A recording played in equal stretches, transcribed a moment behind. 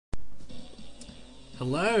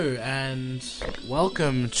Hello and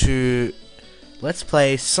welcome to Let's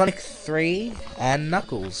Play Sonic 3 and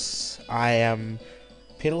Knuckles. I am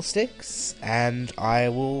Piddlesticks and I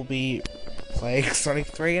will be playing Sonic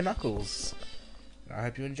 3 and Knuckles. I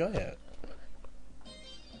hope you enjoy it.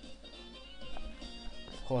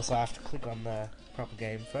 Of course I have to click on the proper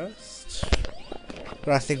game first,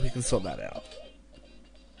 but I think we can sort that out.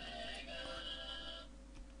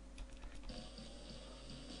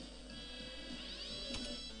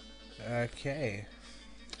 Okay,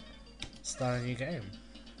 start a new game.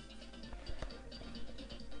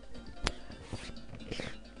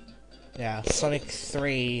 Yeah, Sonic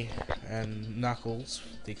 3 and Knuckles,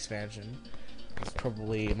 the expansion, is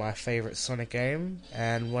probably my favourite Sonic game,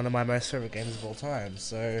 and one of my most favourite games of all time,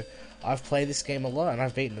 so I've played this game a lot, and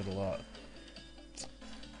I've beaten it a lot. I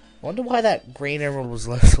wonder why that green emerald was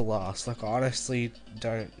left to last. Like, I honestly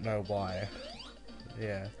don't know why.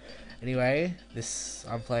 Yeah. Anyway,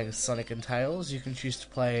 I'm playing Sonic and Tails. You can choose to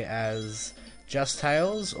play as just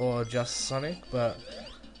Tails or just Sonic, but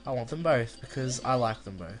I want them both because I like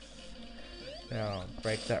them both. Now,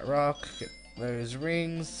 break that rock, get those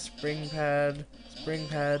rings, spring pad,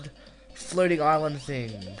 floating island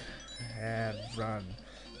thing, and run.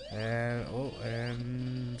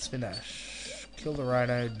 And spin dash. Kill the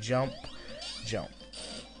rhino, jump.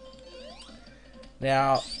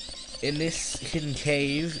 Now, in this hidden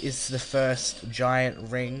cave is the first giant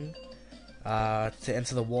ring to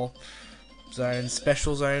enter the warp zone,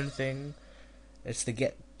 special zone thing. It's the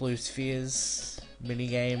Get Blue Spheres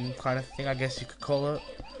minigame kind of thing, I guess you could call it.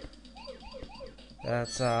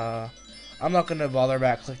 I'm not going to bother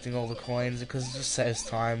about collecting all the coins because it just saves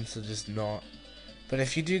time, so just not. But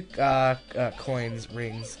if you do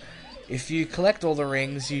rings, if you collect all the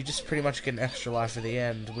rings, you just pretty much get an extra life at the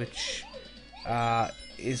end, which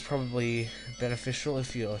is probably beneficial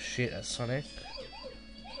if you're shit at Sonic.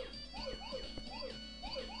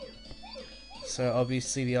 So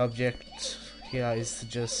obviously the object here is to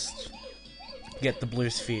just get the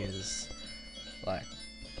blue spheres. Like,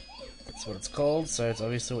 that's what it's called, so it's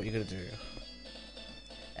obviously what you're gonna do.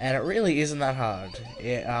 And it really isn't that hard.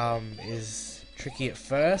 It is tricky at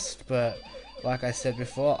first, but like I said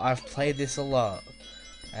before, I've played this a lot,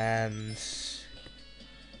 and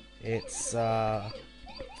it's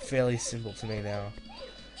fairly simple to me now.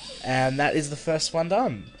 And that is the first one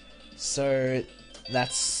done. So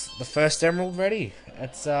that's the first emerald ready.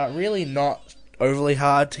 It's really not overly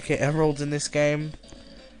hard to get emeralds in this game.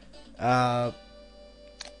 But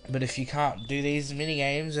if you can't do these mini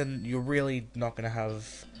games, then you're really not going to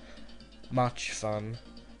have much fun.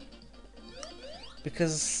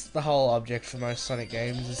 Because the whole object for most Sonic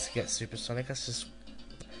games is to get Super Sonic. That just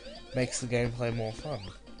makes the gameplay more fun.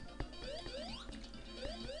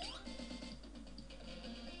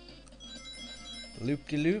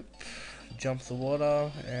 Loop-de-loop, jump the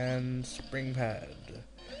water, and spring pad.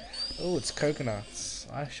 Oh, it's coconuts.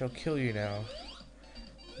 I shall kill you now.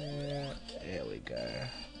 There we go.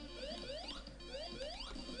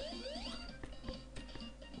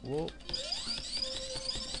 Whoop.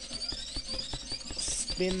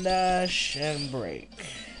 Spin dash and break.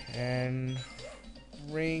 And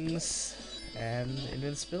rings and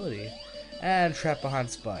invincibility. And trap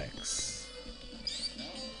behind spikes.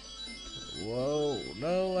 Whoa,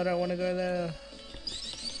 no, I don't want to go there.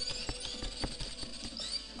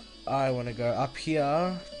 I want to go up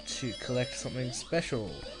here to collect something special.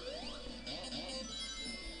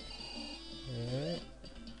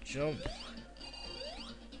 Jump.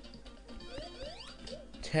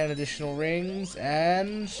 10 additional rings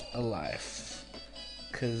and a life.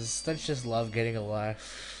 Because don't you just love getting a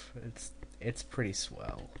life? It's pretty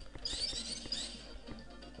swell.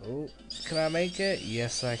 Oh, can I make it?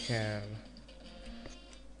 Yes, I can.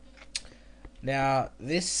 Now,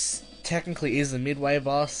 this technically is the midway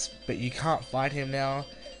boss, but you can't fight him now.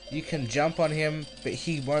 You can jump on him, but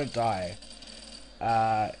he won't die.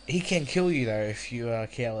 He can kill you, though, if you are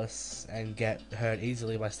careless and get hurt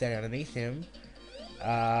easily by standing underneath him.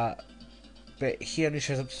 But he only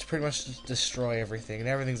shows up to pretty much destroy everything, and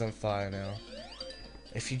everything's on fire now.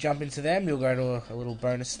 If you jump into them, you'll go to a little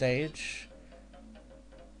bonus stage.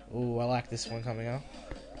 Ooh, I like this one coming up.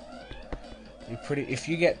 If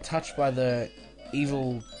you get touched by the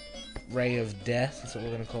evil ray of death, that's what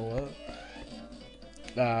we're gonna call it.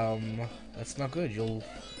 That's not good. You'll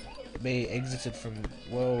be exited from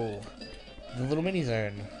the little mini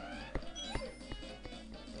zone.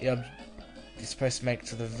 You're supposed to make it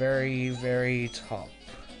to the very, very top,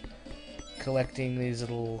 collecting these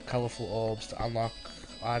little colourful orbs to unlock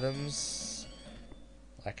items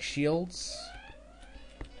like shields.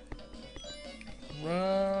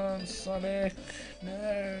 Run, Sonic,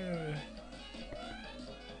 no.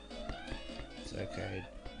 It's okay.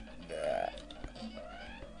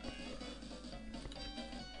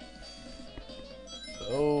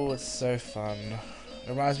 Oh, it's so fun. It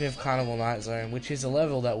reminds me of Carnival Night Zone, which is a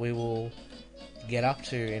level that we will get up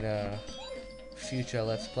to in a future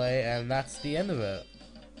Let's Play, and that's the end of it.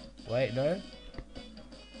 Wait, no?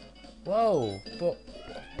 Whoa! But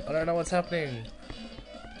I don't know what's happening.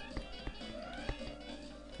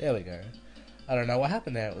 There we go. I don't know what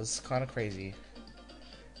happened there, it was kind of crazy.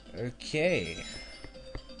 Okay.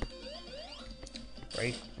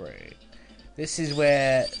 Break. This is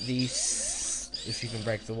where these, if you can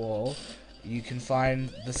break the wall, you can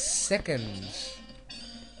find the second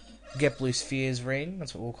Get Blue Spheres ring,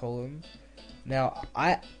 that's what we'll call them. Now,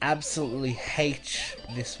 I absolutely hate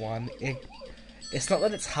this one. It's not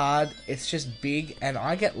that it's hard, it's just big, and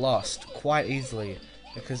I get lost quite easily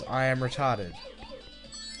because I am retarded.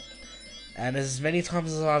 And as many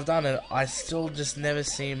times as I've done it, I still just never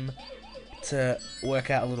seem to work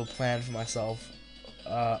out a little plan for myself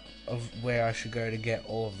of where I should go to get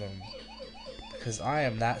all of them. Because I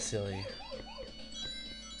am that silly.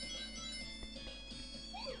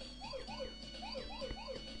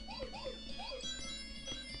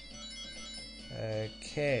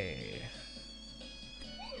 Okay.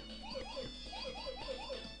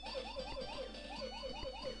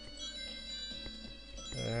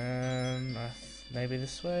 Maybe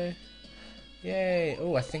this way? Yay!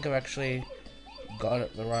 Oh, I think I've actually got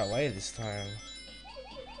it the right way this time.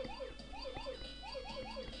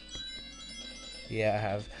 Yeah, I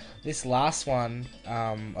have. This last one,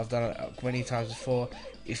 I've done it many times before.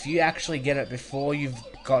 If you actually get it before you've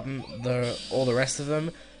gotten all the rest of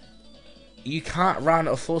them, you can't run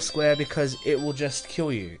a full square because it will just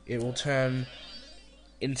kill you. It will turn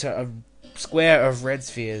into a square of red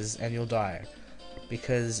spheres and you'll die.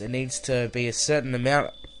 Because it needs to be a certain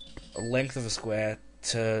amount, length of a square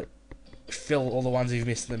to fill all the ones you've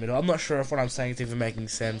missed in the middle. I'm not sure if what I'm saying is even making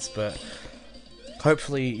sense, but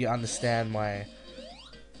hopefully you understand my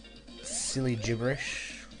silly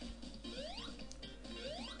gibberish.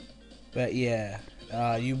 But yeah,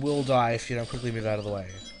 you will die if you don't quickly move out of the way.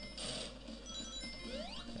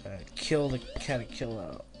 Kill the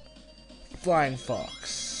caterpillar. Flying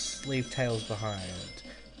fox. Leave tails behind.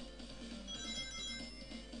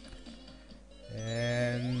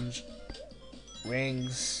 And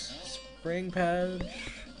rings, spring patch.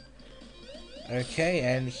 Okay,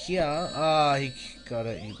 and here, he got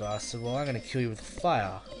it, you bastard. Well, I'm gonna kill you with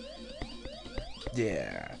fire.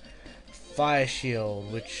 Yeah, fire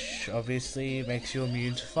shield, which obviously makes you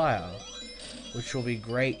immune to fire, which will be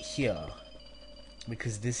great here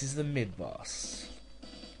because this is the mid boss.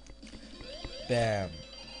 Bam,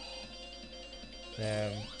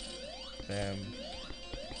 bam, bam.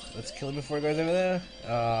 Let's kill him before he goes over there.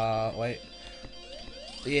 Wait.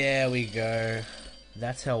 There we go.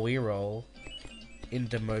 That's how we roll.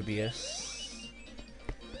 Into Mobius.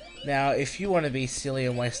 Now, if you want to be silly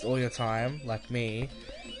and waste all your time, like me,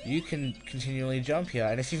 you can continually jump here.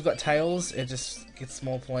 And if you've got tails, it just gets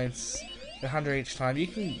more points. 100 each time. You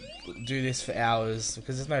can do this for hours,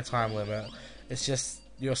 because there's no time limit. It's just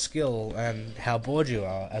your skill and how bored you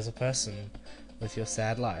are as a person with your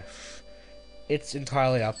sad life. It's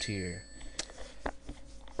entirely up to you.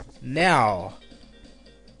 Now,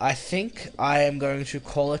 I think I am going to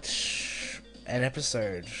call it an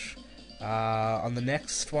episode. On the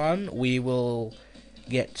next one, we will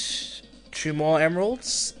get 2 more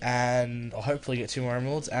emeralds, and or hopefully get 2 more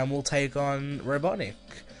emeralds, and we'll take on Robotnik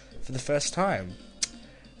for the first time.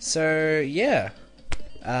 So, yeah.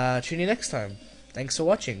 Tune in next time. Thanks for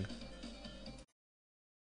watching.